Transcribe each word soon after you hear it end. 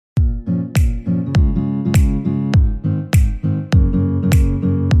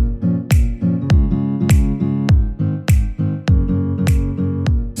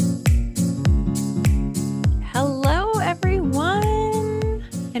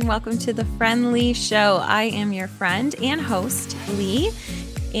and welcome to the Friend Leigh Show. I am your friend and host, Leigh,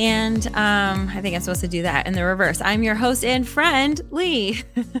 and I think I'm supposed to do that in the reverse. I'm your host and friend, Leigh.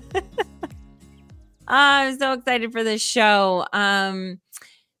 I'm so excited for this show.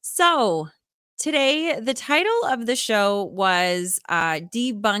 So today, the title of the show was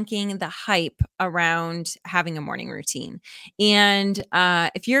Debunking the Hype Around Having a Morning Routine. And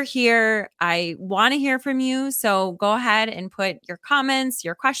if you're here, I want to hear from you. So go ahead and put your comments,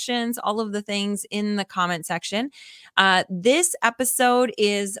 your questions, all of the things in the comment section. This episode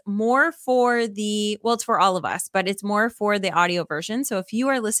is more for it's for all of us, but it's more for the audio version. So if you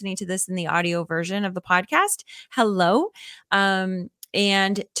are listening to this in the audio version of the podcast, hello.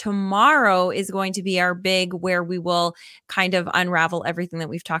 And tomorrow is going to be our big where we will kind of unravel everything that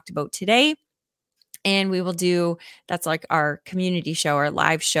we've talked about today. And we will that's like our community show, our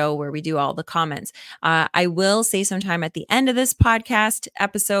live show where we do all the comments. I will say sometime at the end of this podcast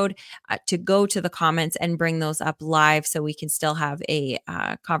episode to go to the comments and bring those up live so we can still have a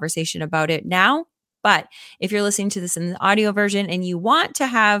conversation about it now. But if you're listening to this in the audio version and you want to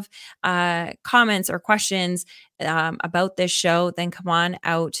have comments or questions about this show, then come on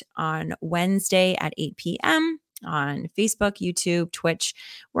out on Wednesday at 8 p.m. on Facebook, YouTube, Twitch.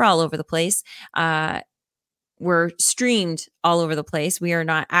 We're all over the place. We're streamed all over the place. We are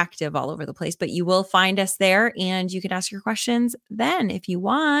not active all over the place, but you will find us there and you can ask your questions then if you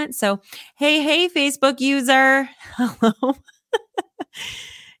want. So, hey, Facebook user. Hello.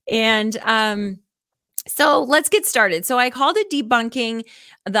 And so let's get started. So I called it Debunking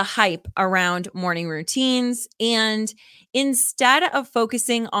the Hype Around Morning Routines. And instead of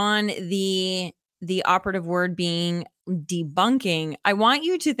focusing on the operative word being debunking, I want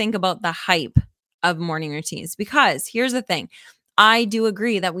you to think about the hype of morning routines, because here's the thing. I do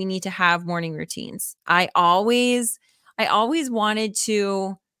agree that we need to have morning routines. I always wanted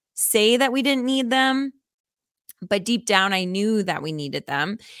to say that we didn't need them, but deep down I knew that we needed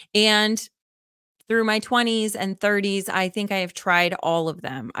them. And through my 20s and 30s, I think I have tried all of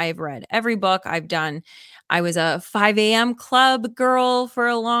them. I've read every book. I was a 5 a.m. club girl for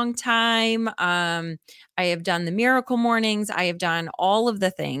a long time. I have done the miracle mornings. I have done all of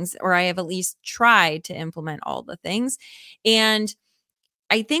the things, or I have at least tried to implement all the things. And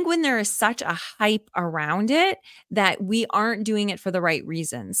I think when there is such a hype around it, that we aren't doing it for the right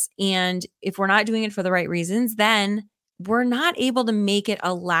reasons. And if we're not doing it for the right reasons, then we're not able to make it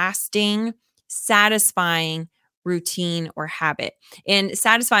a lasting, satisfying routine or habit. And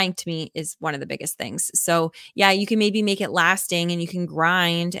satisfying to me is one of the biggest things. So yeah, you can maybe make it lasting and you can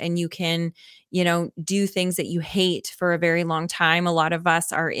grind and you can, do things that you hate for a very long time. A lot of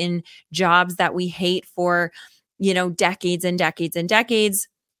us are in jobs that we hate for, decades and decades and decades.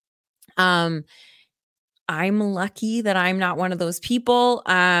 I'm lucky that I'm not one of those people.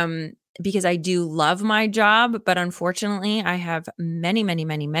 Because I do love my job, but unfortunately I have many, many,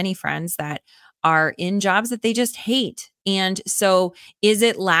 many, many friends that are in jobs that they just hate. And so is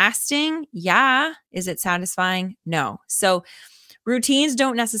it lasting? Yeah. Is it satisfying? No. So routines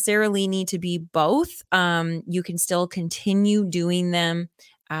don't necessarily need to be both. You can still continue doing them.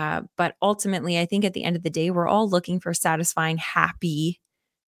 But ultimately, I think at the end of the day, we're all looking for satisfying, happy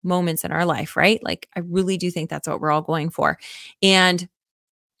moments in our life, right? Like I really do think that's what we're all going for. And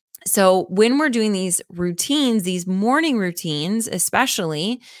so when we're doing these routines, these morning routines,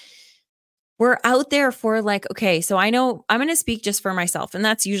 especially, we're out there for okay, so I know I'm going to speak just for myself. And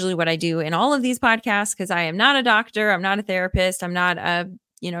that's usually what I do in all of these podcasts, because I am not a doctor. I'm not a therapist. I'm not a,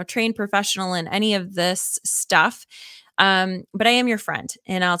 trained professional in any of this stuff. But I am your friend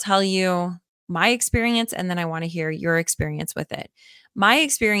and I'll tell you my experience. And then I want to hear your experience with it. My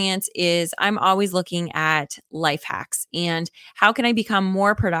experience is I'm always looking at life hacks and how can I become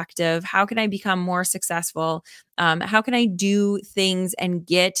more productive? How can I become more successful? How can I do things and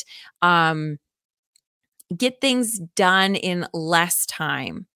get things done in less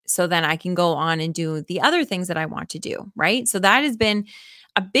time so then I can go on and do the other things that I want to do, right? So that has been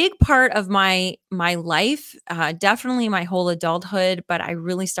a big part of my life, definitely my whole adulthood, but I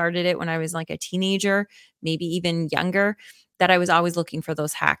really started it when I was like a teenager, maybe even younger, that I was always looking for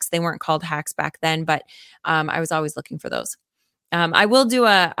those hacks. They weren't called hacks back then, but I was always looking for those. I will do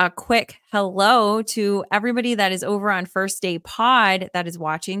a quick hello to everybody that is over on First Day Pod that is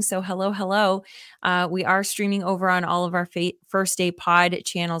watching. So hello. We are streaming over on all of our First Day Pod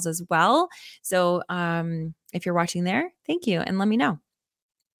channels as well. So if you're watching there, thank you. And let me know.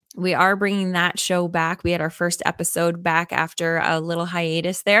 We are bringing that show back. We had our first episode back after a little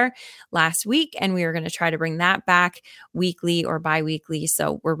hiatus there last week, and we are going to try to bring that back weekly or bi-weekly.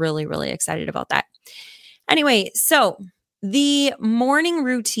 So we're really, really excited about that. Anyway, so The morning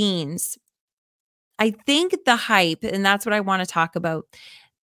routines, I think the hype, and that's what I want to talk about.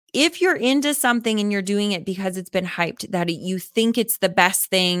 If you're into something and you're doing it because it's been hyped, that you think it's the best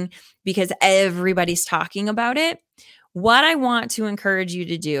thing because everybody's talking about it, what I want to encourage you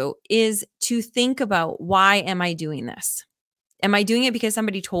to do is to think about, why am I doing this? Am I doing it because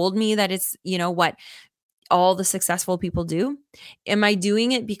somebody told me that it's, what all the successful people do? Am I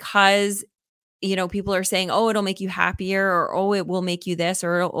doing it because people are saying, oh, it'll make you happier, or, oh, it will make you this,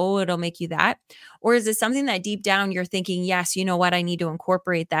 or, oh, it'll make you that? Or is it something that deep down you're thinking, yes, you know what, I need to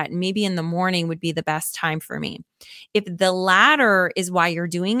incorporate that. And maybe in the morning would be the best time for me. If the latter is why you're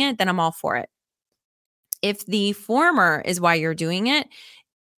doing it, then I'm all for it. If the former is why you're doing it,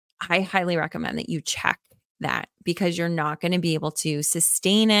 I highly recommend that you check that, because you're not going to be able to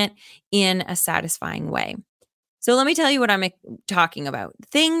sustain it in a satisfying way. So let me tell you what I'm talking about.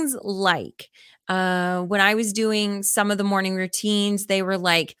 Things like when I was doing some of the morning routines, they were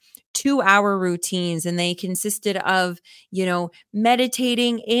like 2-hour routines, and they consisted of,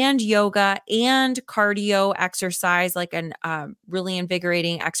 meditating and yoga and cardio exercise, like an really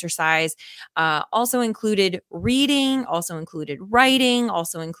invigorating exercise. Also included reading, also included writing,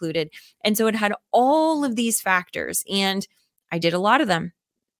 also included. And so it had all of these factors. And I did a lot of them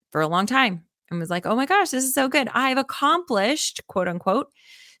for a long time and was like, oh my gosh, this is so good. I've accomplished, quote unquote,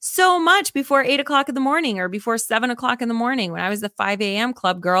 so much before 8 o'clock in the morning or before 7 o'clock in the morning. When I was the 5 a.m.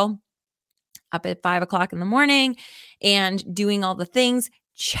 club girl, up at 5 o'clock in the morning and doing all the things,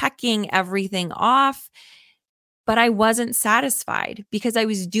 checking everything off. But I wasn't satisfied, because I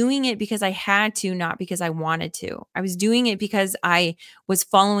was doing it because I had to, not because I wanted to. I was doing it because I was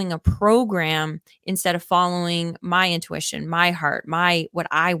following a program instead of following my intuition, my heart, what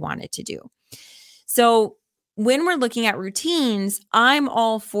I wanted to do. So when we're looking at routines, I'm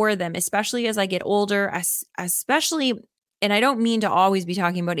all for them, especially as I get older, especially, and I don't mean to always be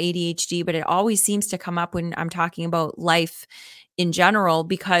talking about ADHD, but it always seems to come up when I'm talking about life in general,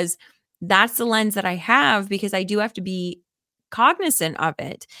 because that's the lens that I have, because I do have to be cognizant of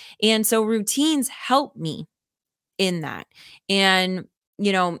it. And so routines help me in that. And,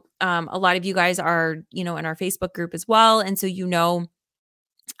 a lot of you guys are, in our Facebook group as well. And so,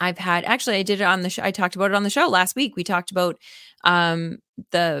 I did it on the show. I talked about it on the show last week. We talked about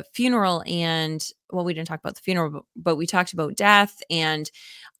the funeral, and, well, we didn't talk about the funeral, but we talked about death. And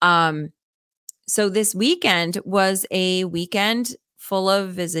so this weekend was a weekend full of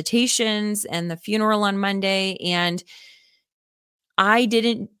visitations and the funeral on Monday. And I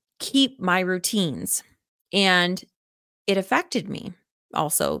didn't keep my routines, and it affected me.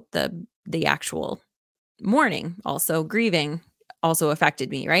 Also, the actual mourning, also grieving, also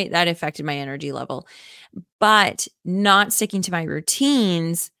affected me, right? That affected my energy level. But not sticking to my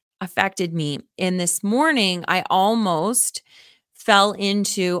routines affected me. And this morning, I almost fell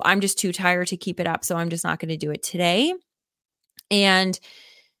into, I'm just too tired to keep it up, so I'm just not going to do it today. And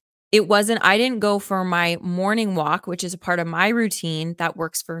I didn't go for my morning walk, which is a part of my routine that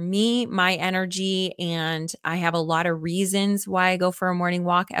works for me, my energy. And I have a lot of reasons why I go for a morning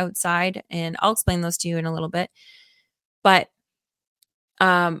walk outside. And I'll explain those to you in a little bit. But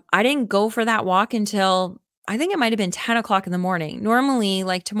I didn't go for that walk until, I think it might've been 10 o'clock in the morning. Normally,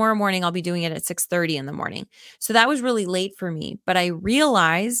 like tomorrow morning, I'll be doing it at 6:30 in the morning. So that was really late for me, but I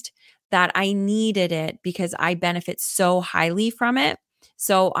realized that I needed it because I benefit so highly from it.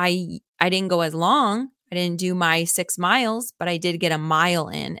 So I didn't go as long. I didn't do my 6 miles, but I did get a mile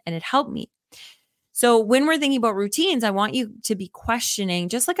in, and it helped me. So when we're thinking about routines, I want you to be questioning,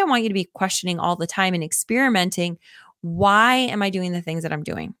 just like I want you to be questioning all the time and experimenting. Why am I doing the things that I'm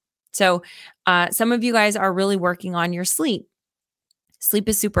doing? So some of you guys are really working on your sleep. Sleep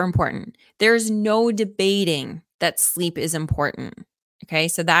is super important. There's no debating that sleep is important. Okay.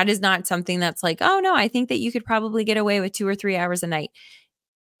 So that is not something that's like, oh no, I think that you could probably get away with 2 or 3 hours a night.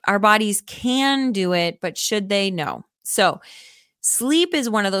 Our bodies can do it, but should they? No. So sleep is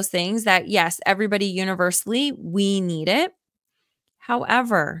one of those things that, yes, everybody universally, we need it.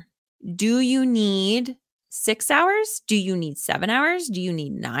 However, do you need 6 hours? Do you need 7 hours? Do you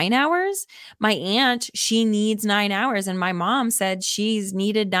need 9 hours? My aunt, she needs 9 hours. And my mom said she's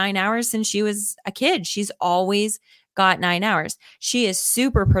needed 9 hours since she was a kid. She's always got 9 hours. She is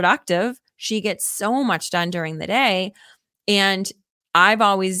super productive. She gets so much done during the day. And I've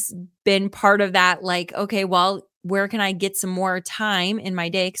always been part of that, like, okay, well, where can I get some more time in my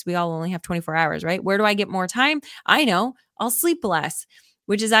day? Because we all only have 24 hours, right? Where do I get more time? I know, I'll sleep less,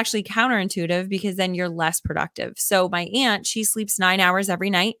 which is actually counterintuitive, because then you're less productive. So my aunt, she sleeps 9 hours every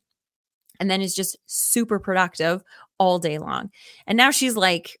night and then is just super productive all day long. And now she's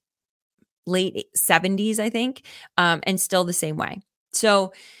like late 70s, I think, and still the same way.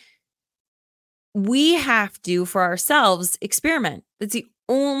 So we have to, for ourselves, experiment. It's the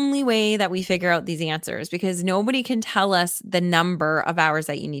only way that we figure out these answers, because nobody can tell us the number of hours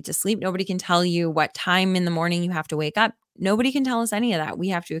that you need to sleep. Nobody can tell you what time in the morning you have to wake up. Nobody can tell us any of that. We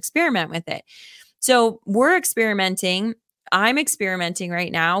have to experiment with it. So we're experimenting. I'm experimenting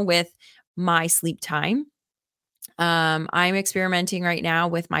right now with my sleep time. I'm experimenting right now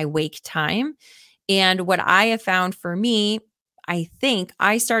with my wake time. And what I have found for me, I think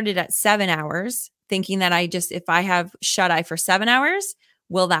I started at 7 hours, thinking that if I have shut eye for 7 hours,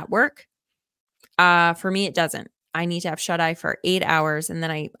 will that work? For me, it doesn't. I need to have shut eye for 8 hours, and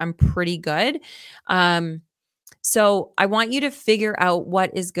then I'm pretty good. So I want you to figure out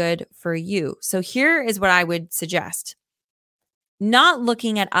what is good for you. So here is what I would suggest. Not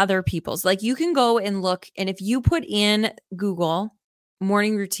looking at other people's. Like, you can go and look, and if you put in Google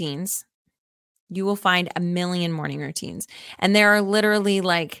morning routines, you will find a million morning routines. And there are literally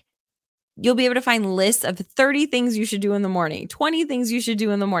you'll be able to find lists of 30 things you should do in the morning, 20 things you should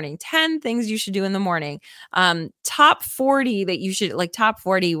do in the morning, 10 things you should do in the morning. Top 40 that you should, top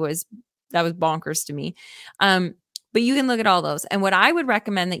 40 was bonkers to me. But you can look at all those. And what I would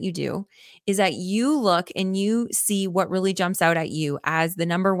recommend that you do is that you look and you see what really jumps out at you as the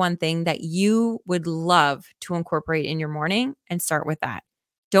number one thing that you would love to incorporate in your morning, and start with that.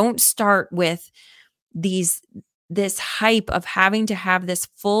 Don't start with this hype of having to have this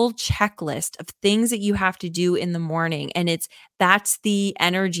full checklist of things that you have to do in the morning. And that's the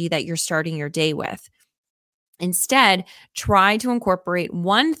energy that you're starting your day with. Instead, try to incorporate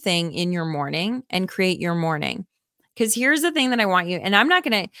one thing in your morning and create your morning. Because here's the thing that I want you, and I'm not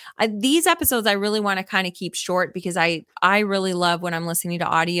going to, these episodes I really want to kind of keep short, because I really love when I'm listening to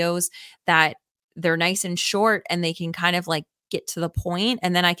audios that they're nice and short and they can kind of get to the point,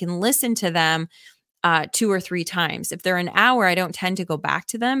 and then I can listen to them 2 or 3 times. If they're an hour, I don't tend to go back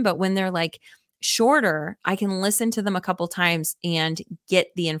to them, but when they're shorter, I can listen to them a couple times and get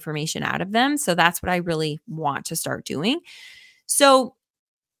the information out of them. So that's what I really want to start doing. So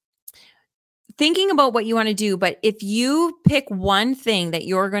thinking about what you want to do, but if you pick one thing that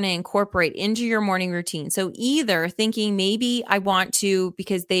you're going to incorporate into your morning routine, so either thinking maybe I want to,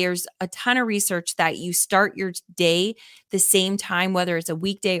 because there's a ton of research that you start your day the same time, whether it's a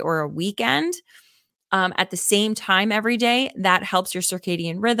weekday or a weekend, at the same time every day, that helps your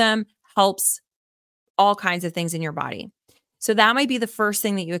circadian rhythm, helps all kinds of things in your body. So that might be the first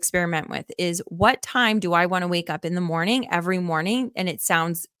thing that you experiment with, is what time do I want to wake up in the morning every morning? And it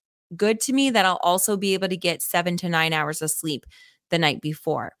sounds good to me that I'll also be able to get 7 to 9 hours of sleep the night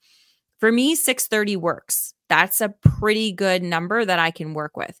before. For me, 6:30 works. That's a pretty good number that I can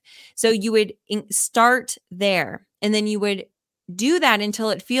work with. So you would start there, and then you would do that until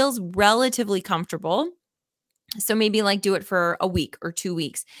it feels relatively comfortable. So maybe do it for a week or 2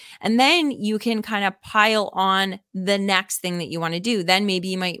 weeks. And then you can kind of pile on the next thing that you want to do. Then maybe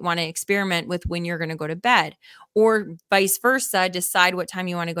you might want to experiment with when you're going to go to bed, or vice versa, decide what time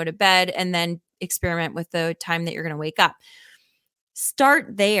you want to go to bed and then experiment with the time that you're going to wake up.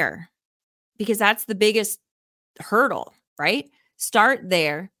 Start there, because that's the biggest hurdle, right? Start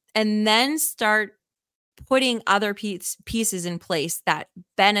there, and then start putting other pieces in place that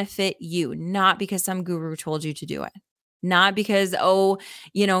benefit you, not because some guru told you to do it. Not because,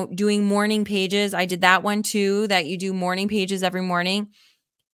 doing morning pages. I did that one too, that you do morning pages every morning.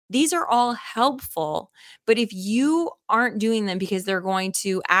 These are all helpful, but if you aren't doing them because they're going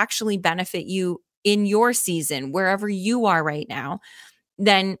to actually benefit you in your season, wherever you are right now,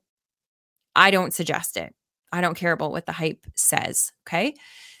 then I don't suggest it. I don't care about what the hype says. Okay.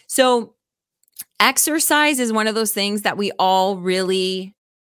 So exercise is one of those things that we really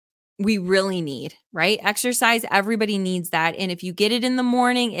need, right? Exercise, everybody needs that. And if you get it in the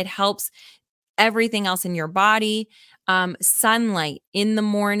morning, it helps everything else in your body. Sunlight in the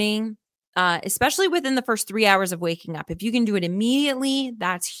morning, especially within the first 3 hours of waking up. If you can do it immediately,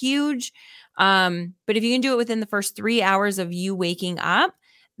 that's huge. But if you can do it within the first 3 hours of you waking up,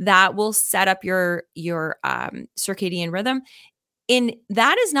 that will set up your circadian rhythm. And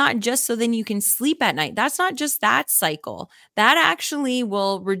that is not just so then you can sleep at night. That's not just that cycle. That actually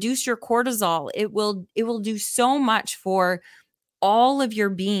will reduce your cortisol. It will do so much for all of your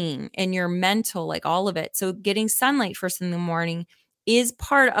being and your mental, all of it. So getting sunlight first in the morning is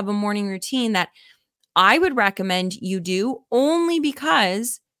part of a morning routine that I would recommend you do, only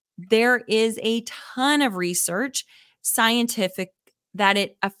because there is a ton of research, scientific, that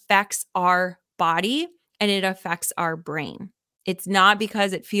it affects our body and it affects our brain. It's not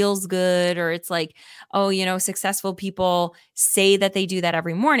because it feels good, or it's successful people say that they do that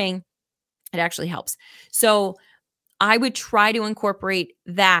every morning. It actually helps. So I would try to incorporate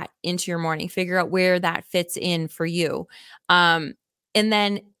that into your morning, figure out where that fits in for you. And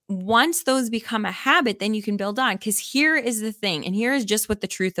then once those become a habit, then you can build on. Because here is the thing, and here is just what the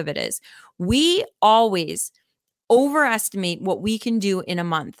truth of it is. We always overestimate what we can do in a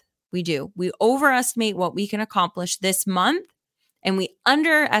month. We do. We overestimate what we can accomplish this month, and we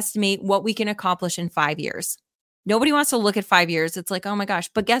underestimate what we can accomplish in 5 years. Nobody wants to look at 5 years. It's like, oh my gosh.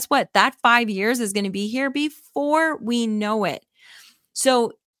 But guess what? That 5 years is going to be here before we know it.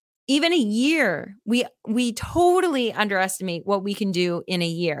 So even a year, we totally underestimate what we can do in a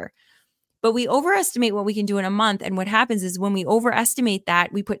year. But we overestimate what we can do in a month. And what happens is when we overestimate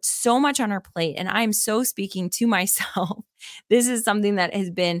that, we put so much on our plate. And I'm so speaking to myself. This is something that has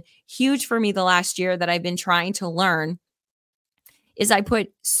been huge for me the last year that I've been trying to learn is I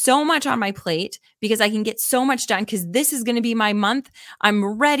put so much on my plate because I can get so much done because this is going to be my month. I'm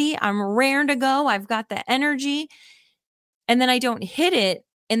ready. I'm raring to go. I've got the energy. And then I don't hit it.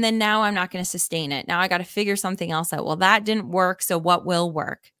 And then now I'm not going to sustain it. Now I got to figure something else out. Well, that didn't work. So what will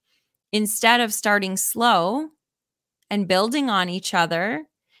work? Instead of starting slow and building on each other.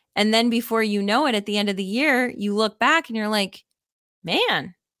 And then before you know it, at the end of the year, you look back and you're like,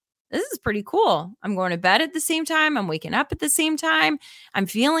 man, this is pretty cool. I'm going to bed at the same time. I'm waking up at the same time. I'm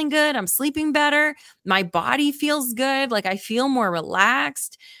feeling good. I'm sleeping better. My body feels good. Like I feel more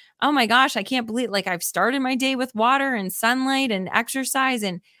relaxed. Oh my gosh, I can't believe like I've started my day with water and sunlight and exercise.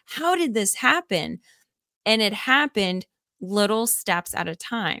 And how did this happen? And it happened little steps at a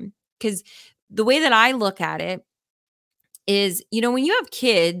time. Because the way that I look at it is, when you have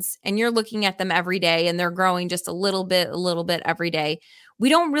kids and you're looking at them every day and they're growing just a little bit every day, we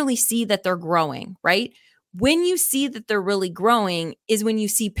don't really see that they're growing, right? When you see that they're really growing is when you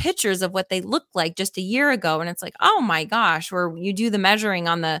see pictures of what they looked like just a year ago. And it's like, oh my gosh, or you do the measuring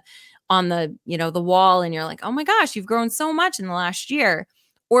on the, the wall and you're like, oh my gosh, you've grown so much in the last year.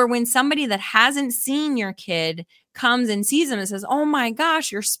 Or when somebody that hasn't seen your kid comes and sees them and says, oh my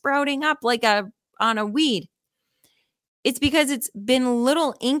gosh, you're sprouting up like on a weed. It's because it's been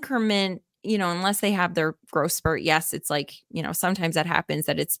little increment, unless they have their growth spurt. Yes, it's like, sometimes that happens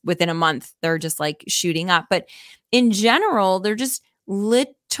that it's within a month, they're just like shooting up. But in general, they're just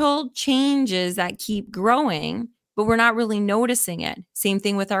little changes that keep growing, but we're not really noticing it. Same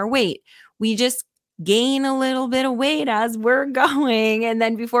thing with our weight. We just gain a little bit of weight as we're going. And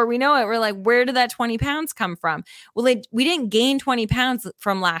then before we know it, we're like, where did that 20 pounds come from? Well, we didn't gain 20 pounds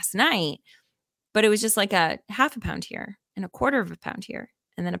from last night, but it was just like a half a pound here and a quarter of a pound here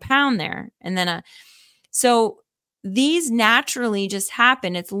and then a pound there. And then so these naturally just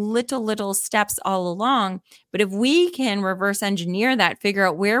happen. It's little steps all along. But if we can reverse engineer that, figure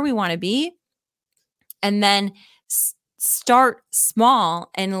out where we want to be, and then start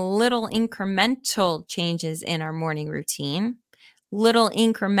small and little incremental changes in our morning routine, little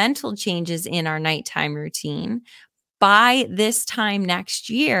incremental changes in our nighttime routine, by this time next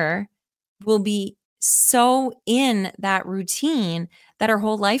year, we'll be so in that routine that our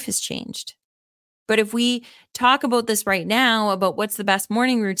whole life has changed. But if we talk about this right now, about what's the best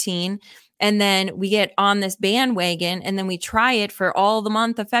morning routine, and then we get on this bandwagon and then we try it for all the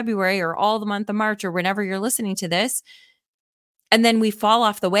month of February or all the month of March or whenever you're listening to this, and then we fall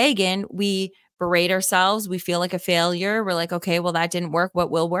off the wagon, we berate ourselves, we feel like a failure. We're like, okay, well, that didn't work.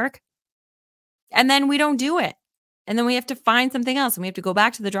 What will work? And then we don't do it. And then we have to find something else and we have to go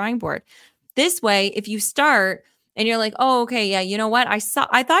back to the drawing board. This way, if you start and you're like, oh, okay, yeah, you know what? I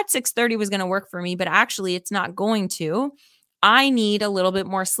thought 6:30 was going to work for me, but actually it's not going to. I need a little bit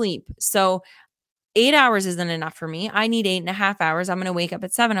more sleep. So 8 hours isn't enough for me. I need 8.5 hours. I'm going to wake up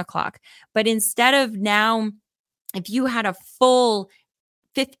at 7 o'clock. But instead of now, if you had a full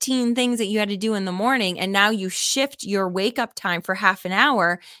 15 things that you had to do in the morning and now you shift your wake up time for half an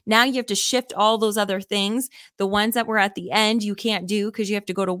hour, now you have to shift all those other things. The ones that were at the end you can't do because you have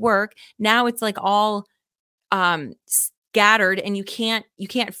to go to work. Now it's like all scattered and you can't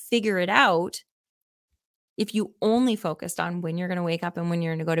figure it out. If you only focused on when you're going to wake up and when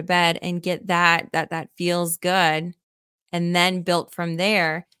you're going to go to bed and get that feels good, and then built from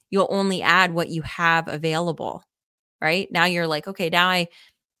there, you'll only add what you have available, right? Now you're like, okay, now I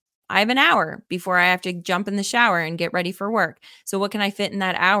have an hour before I have to jump in the shower and get ready for work. So what can I fit in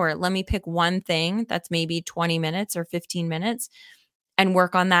that hour? Let me pick one thing that's maybe 20 minutes or 15 minutes and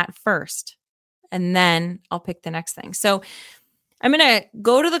work on that first. And then I'll pick the next thing. So I'm going to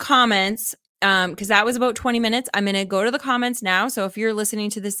go to the comments because that was about 20 minutes. I'm going to go to the comments now. So if you're listening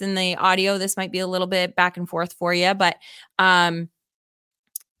to this in the audio, this might be a little bit back and forth for you, but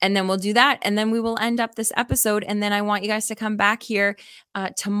And then we'll do that. And then we will end up this episode. And then I want you guys to come back here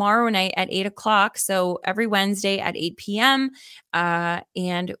tomorrow night at 8:00. So every Wednesday at 8 p.m.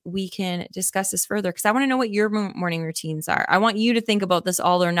 And we can discuss this further because I want to know what your morning routines are. I want you to think about this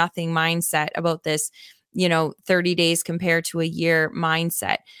all or nothing mindset, about this, 30 days compared to a year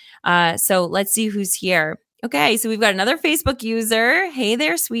mindset. So let's see who's here. Okay. So we've got another Facebook user. Hey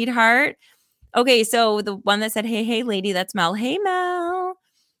there, sweetheart. Okay. So the one that said, hey, lady, that's Mel. Hey, Mel.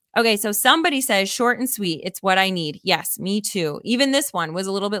 Okay, so somebody says short and sweet. It's what I need. Yes, me too. Even this one was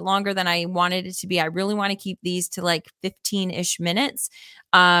a little bit longer than I wanted it to be. I really want to keep these to like 15-ish minutes.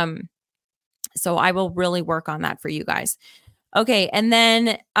 So I will really work on that for you guys. Okay, and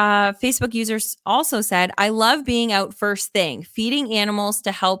then Facebook users also said, I love being out first thing. Feeding animals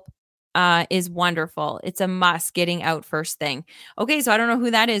to help is wonderful. It's a must, getting out first thing. Okay, so I don't know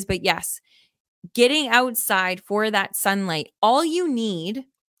who that is, but yes, getting outside for that sunlight. All you need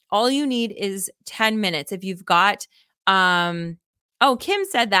is 10 minutes. If you've got, Kim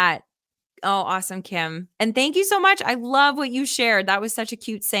said that. Oh, awesome, Kim. And thank you so much. I love what you shared. That was such a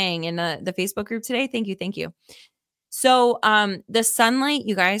cute saying in the Facebook group today. Thank you. So, the sunlight,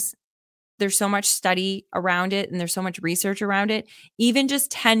 you guys, there's so much study around it and there's so much research around it. Even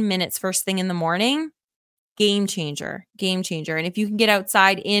just 10 minutes first thing in the morning, game changer. And if you can get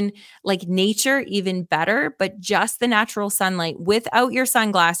outside in like nature, even better, but just the natural sunlight without your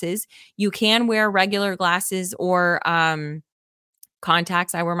sunglasses. You can wear regular glasses or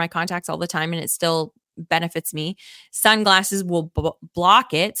contacts. I wear my contacts all the time and it still benefits me. Sunglasses will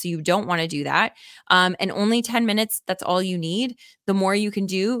block it. So you don't want to do that. And only 10 minutes, that's all you need. The more you can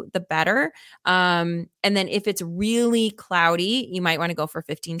do, the better. And then if it's really cloudy, you might want to go for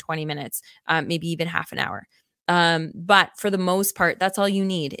 15, 20 minutes, maybe even half an hour. But for the most part, that's all you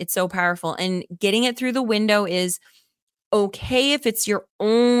need. It's so powerful. And getting it through the window is okay if it's your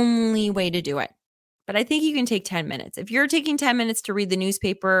only way to do it. But I think you can take 10 minutes. If you're taking 10 minutes to read the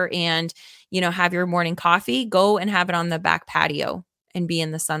newspaper and, have your morning coffee, go and have it on the back patio and be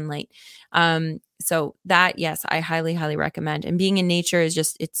in the sunlight. So that, yes, I highly, highly recommend. And being in nature is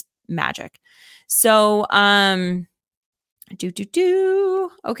just, it's magic. So,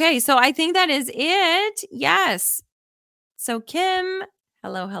 okay. So I think that is it. Yes. So Kim,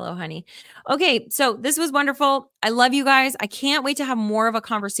 hello, honey. Okay. So this was wonderful. I love you guys. I can't wait to have more of a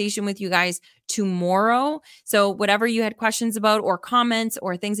conversation with you guys tomorrow. So whatever you had questions about or comments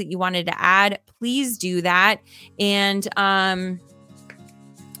or things that you wanted to add, please do that. And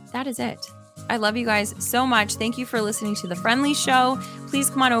that is it. I love you guys so much. Thank you for listening to the Friend Leigh Show. Please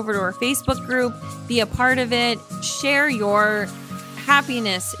come on over to our Facebook group, be a part of it, share your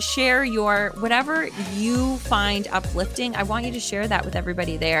happiness, share your whatever you find uplifting. I want you to share that with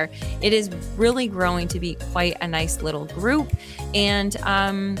everybody there. It is really growing to be quite a nice little group. And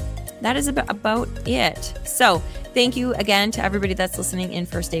that is about it. So thank you again to everybody that's listening in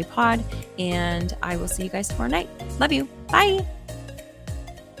First Day Pod. And I will see you guys tomorrow night. Love you. Bye.